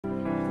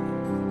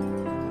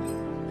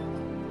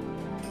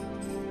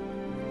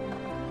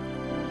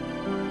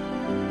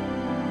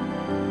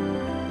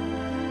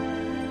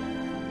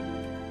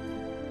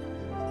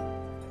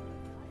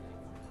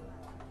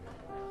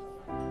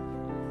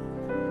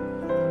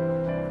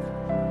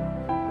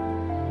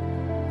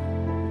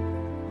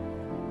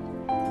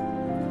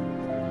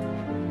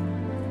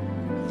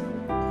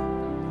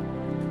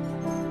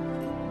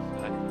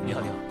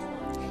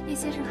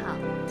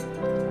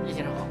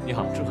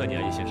贺你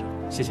啊，叶先生。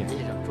谢谢，叶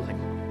先生，祝贺你。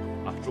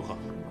啊，祝贺。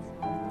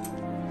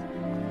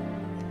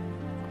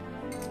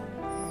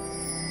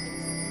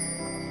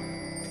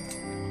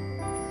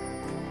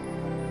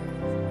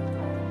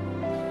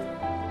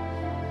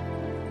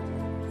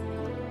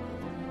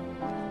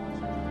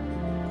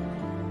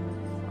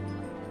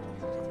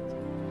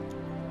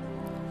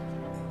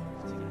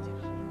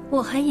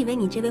 我还以为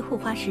你这位护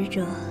花使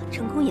者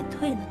成功隐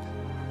退了呢。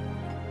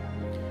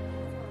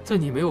在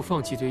你没有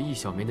放弃对易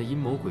小棉的阴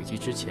谋诡计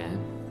之前，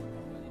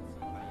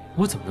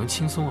我怎么能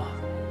轻松啊？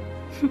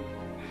哼，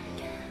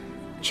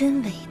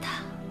真伟大！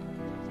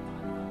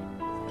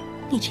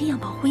你这样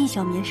保护易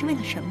小棉是为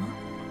了什么？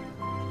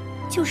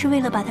就是为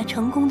了把她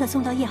成功的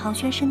送到叶航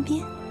轩身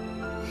边。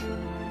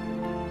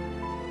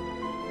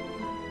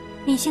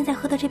你现在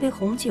喝的这杯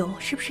红酒，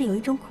是不是有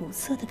一种苦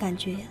涩的感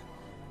觉呀？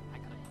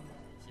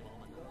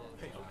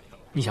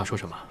 你想说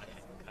什么？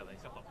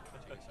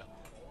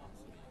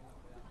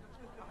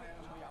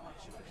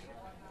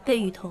北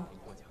雨桐，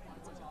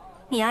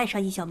你爱上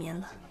易小棉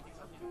了？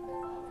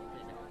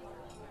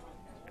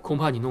恐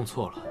怕你弄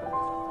错了。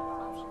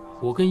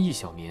我跟易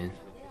小棉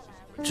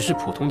只是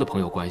普通的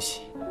朋友关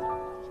系，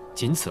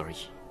仅此而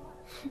已。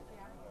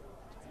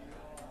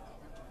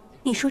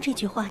你说这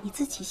句话你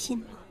自己信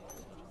吗？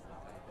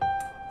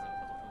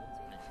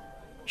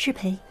失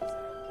陪。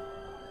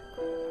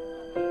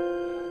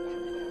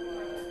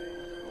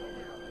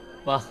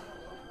 妈，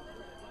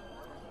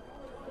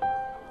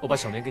我把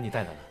小棉给你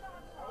带来了。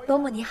伯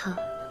母你好，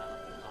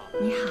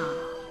你好。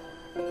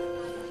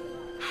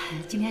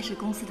今天是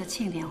公司的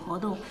庆典活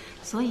动，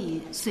所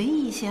以随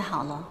意一些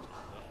好了。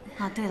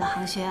啊，对了，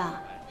航轩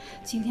啊，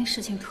今天事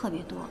情特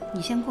别多，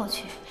你先过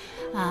去，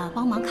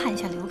帮忙看一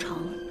下流程，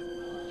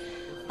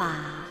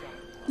把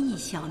易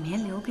小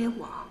棉留给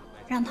我，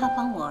让他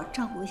帮我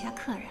照顾一下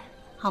客人，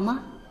好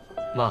吗？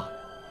妈，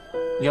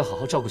你要好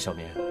好照顾小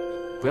棉，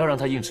不要让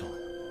他应酬。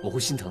 我会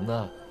心疼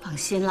的。放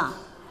心了，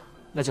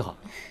那就好，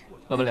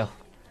慢慢聊。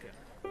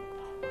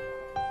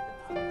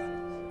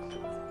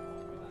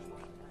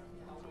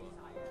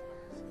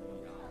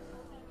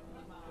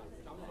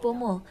伯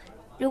母，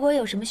如果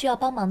有什么需要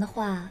帮忙的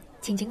话，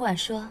请尽管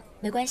说，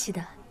没关系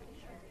的。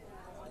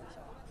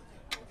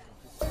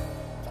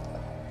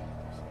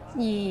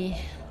你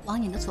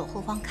往你的左后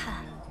方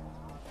看，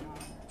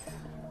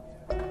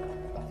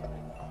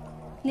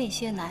那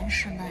些男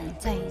士们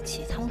在一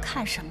起，他们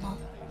看什么？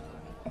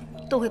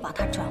 都会把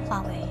它转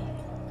化为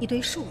一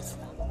堆数字，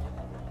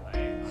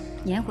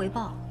年回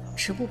报、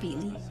持股比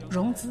例、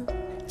融资，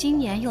今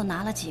年又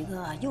拿了几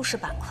个优势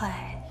板块，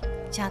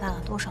加大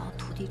了多少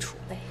土地储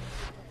备。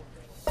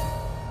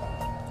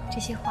这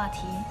些话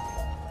题，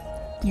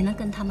你能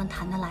跟他们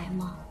谈得来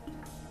吗？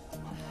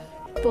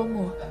伯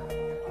母，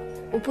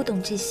我不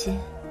懂这些。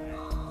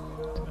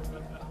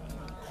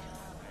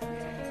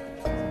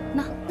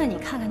那你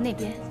看看那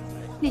边，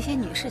那些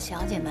女士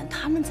小姐们，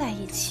她们在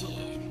一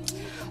起。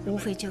 无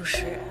非就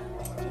是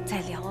在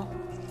聊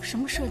什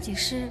么设计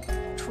师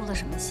出了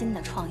什么新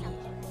的创意，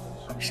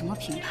什么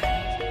品牌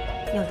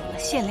又有了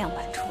限量版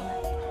出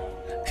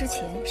来。之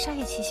前沙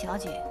叶琪小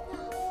姐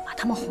把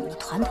他们哄得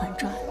团团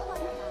转，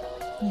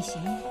你行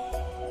吗？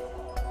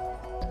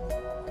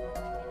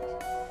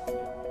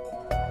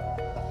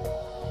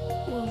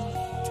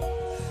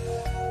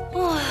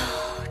哇，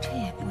这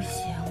也不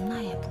行，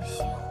那也不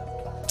行，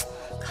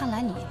看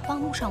来你帮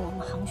不上我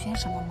们航轩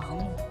什么忙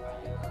了。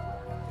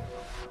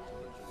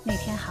 那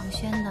天航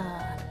轩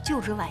的就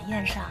职晚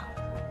宴上，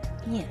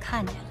你也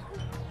看见了，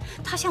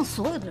他向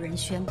所有的人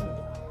宣布，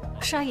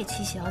沙叶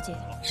琪小姐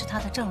是他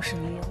的正式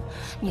女友。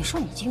你说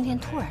你今天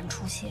突然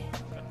出现，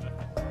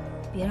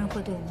别人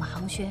会对我们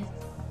航轩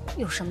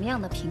有什么样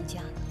的评价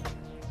呢？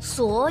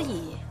所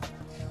以，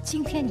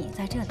今天你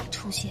在这里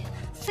出现，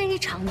非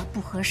常的不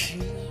合时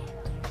宜。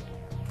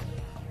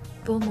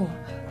伯母，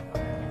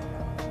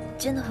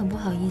真的很不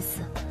好意思，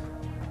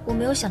我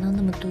没有想到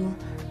那么多，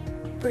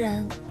不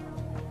然。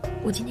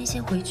 我今天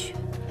先回去。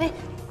哎，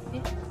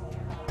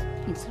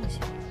你坐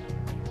下，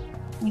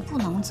你不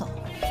能走。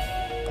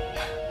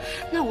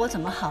那我怎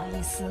么好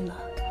意思呢？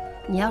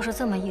你要是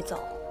这么一走，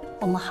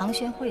我们航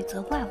轩会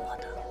责怪我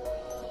的。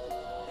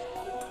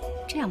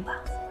这样吧，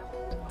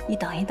你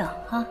等一等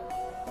啊。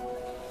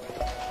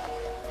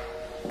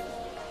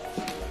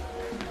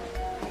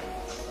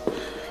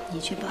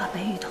你去把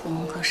北雨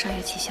桐和沙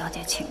月琪小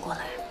姐请过来。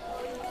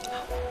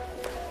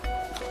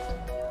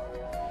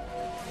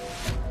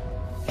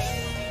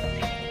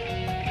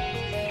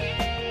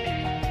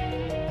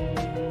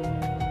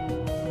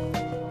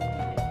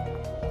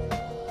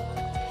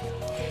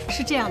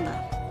 是这样的，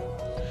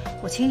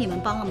我请你们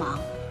帮个忙。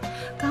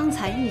刚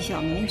才易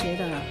小棉觉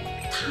得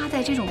她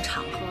在这种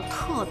场合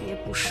特别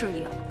不适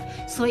应，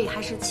所以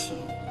还是请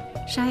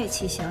沙月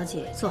琪小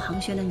姐做航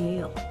轩的女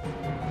友。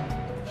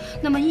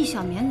那么易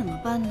小棉怎么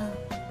办呢？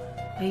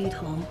北雨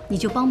桐，你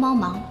就帮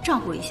忙照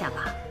顾一下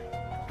吧。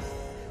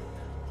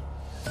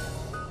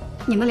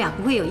你们俩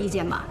不会有意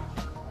见吧？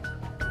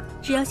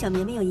只要小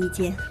棉没有意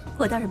见，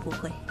我当然不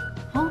会。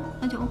哦，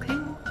那就 OK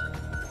了。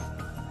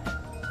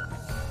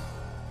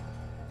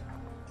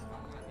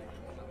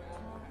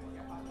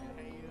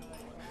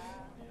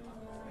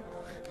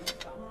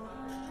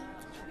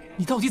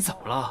你到底怎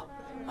么了？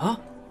啊？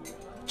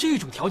这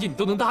种条件你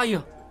都能答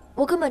应？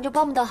我根本就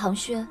帮不到航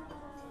轩，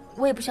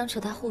我也不想扯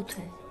他后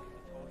腿。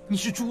你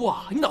是猪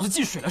啊？你脑子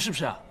进水了是不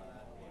是？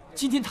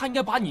今天他应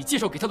该把你介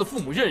绍给他的父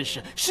母认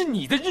识，是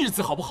你的日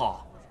子好不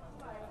好？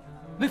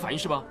没反应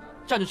是吧？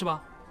站着是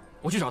吧？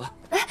我去找他。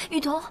哎，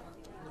雨桐，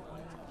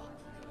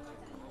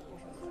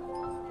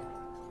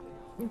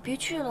你别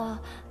去了。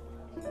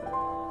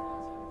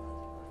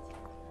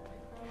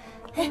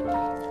哎，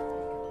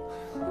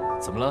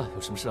怎么了？有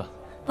什么事啊？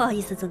不好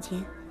意思，总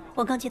监，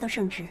我刚接到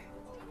圣旨，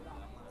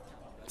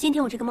今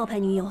天我这个冒牌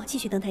女友继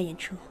续登台演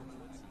出。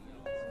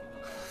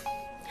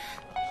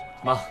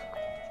妈，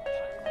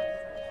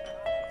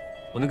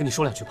我能跟你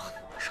说两句吗？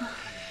说。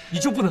你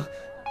就不能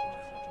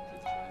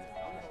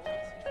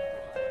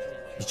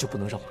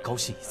让我高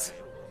兴一次，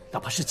哪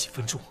怕是几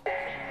分钟？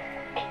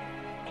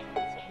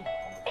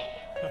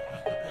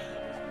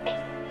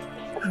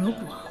如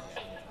果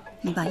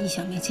你把易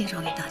小眠介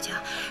绍给大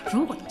家，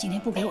如果你今天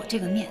不给我这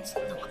个面子，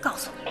那我告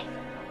诉你，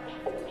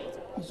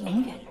你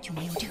永远就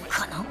没有这个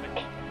可能。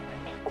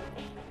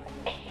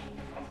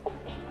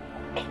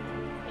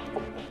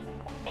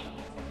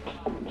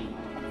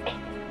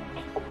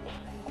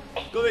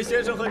各位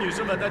先生和女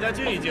士们，大家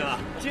静一静啊，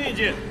静一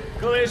静！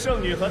各位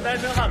剩女和单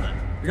身汉们，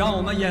让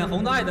我们眼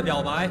红的爱的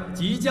表白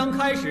即将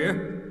开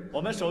始。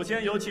我们首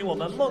先有请我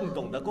们孟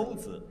董的公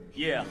子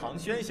叶航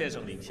轩先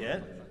生领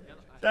衔，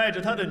带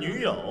着他的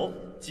女友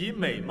集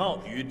美貌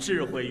与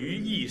智慧于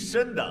一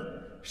身的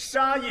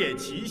沙叶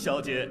琪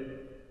小姐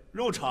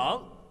入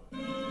场。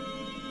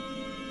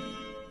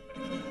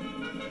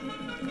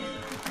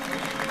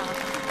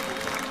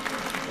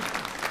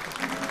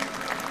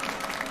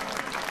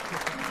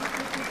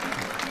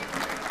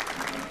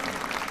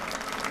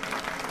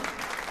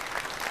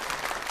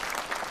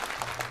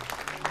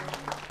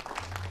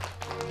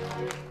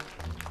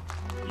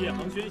叶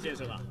航轩先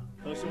生啊，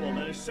可是我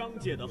们商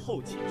界的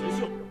后起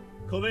之秀，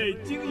可谓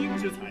精英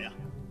之才呀。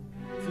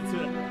此次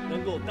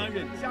能够担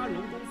任嘉荣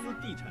公司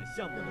地产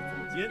项目的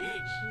总监，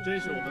真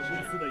是我们公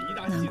司的一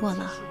大幸难过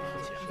了。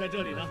在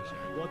这里呢，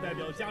我代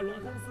表嘉荣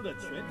公司的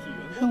全体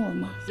员恨我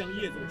吗？向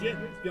叶总监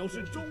表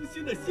示衷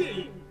心的谢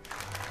意。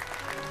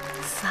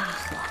撒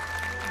谎！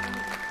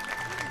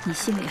你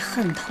心里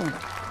恨透了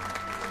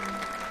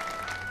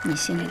我。你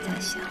心里在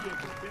想，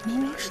明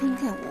明是应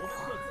该我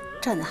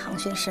站在航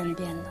轩身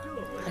边的，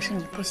可是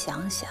你不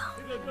想想，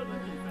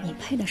你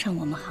配得上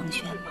我们航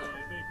轩吗？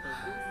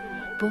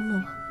伯母，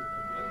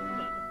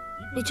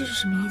你这是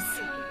什么意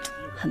思？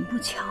很不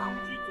巧，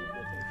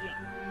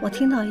我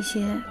听到一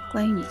些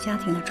关于你家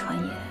庭的传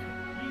言，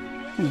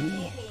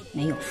你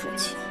没有父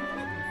亲，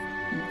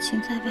母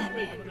亲在外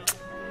面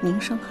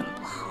名声很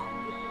不好。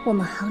我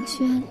们航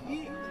轩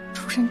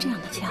出身这样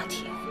的家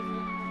庭，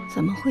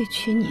怎么会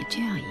娶你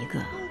这样一个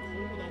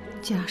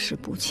家世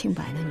不清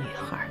白的女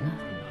孩呢？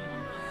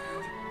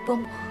伯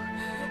母，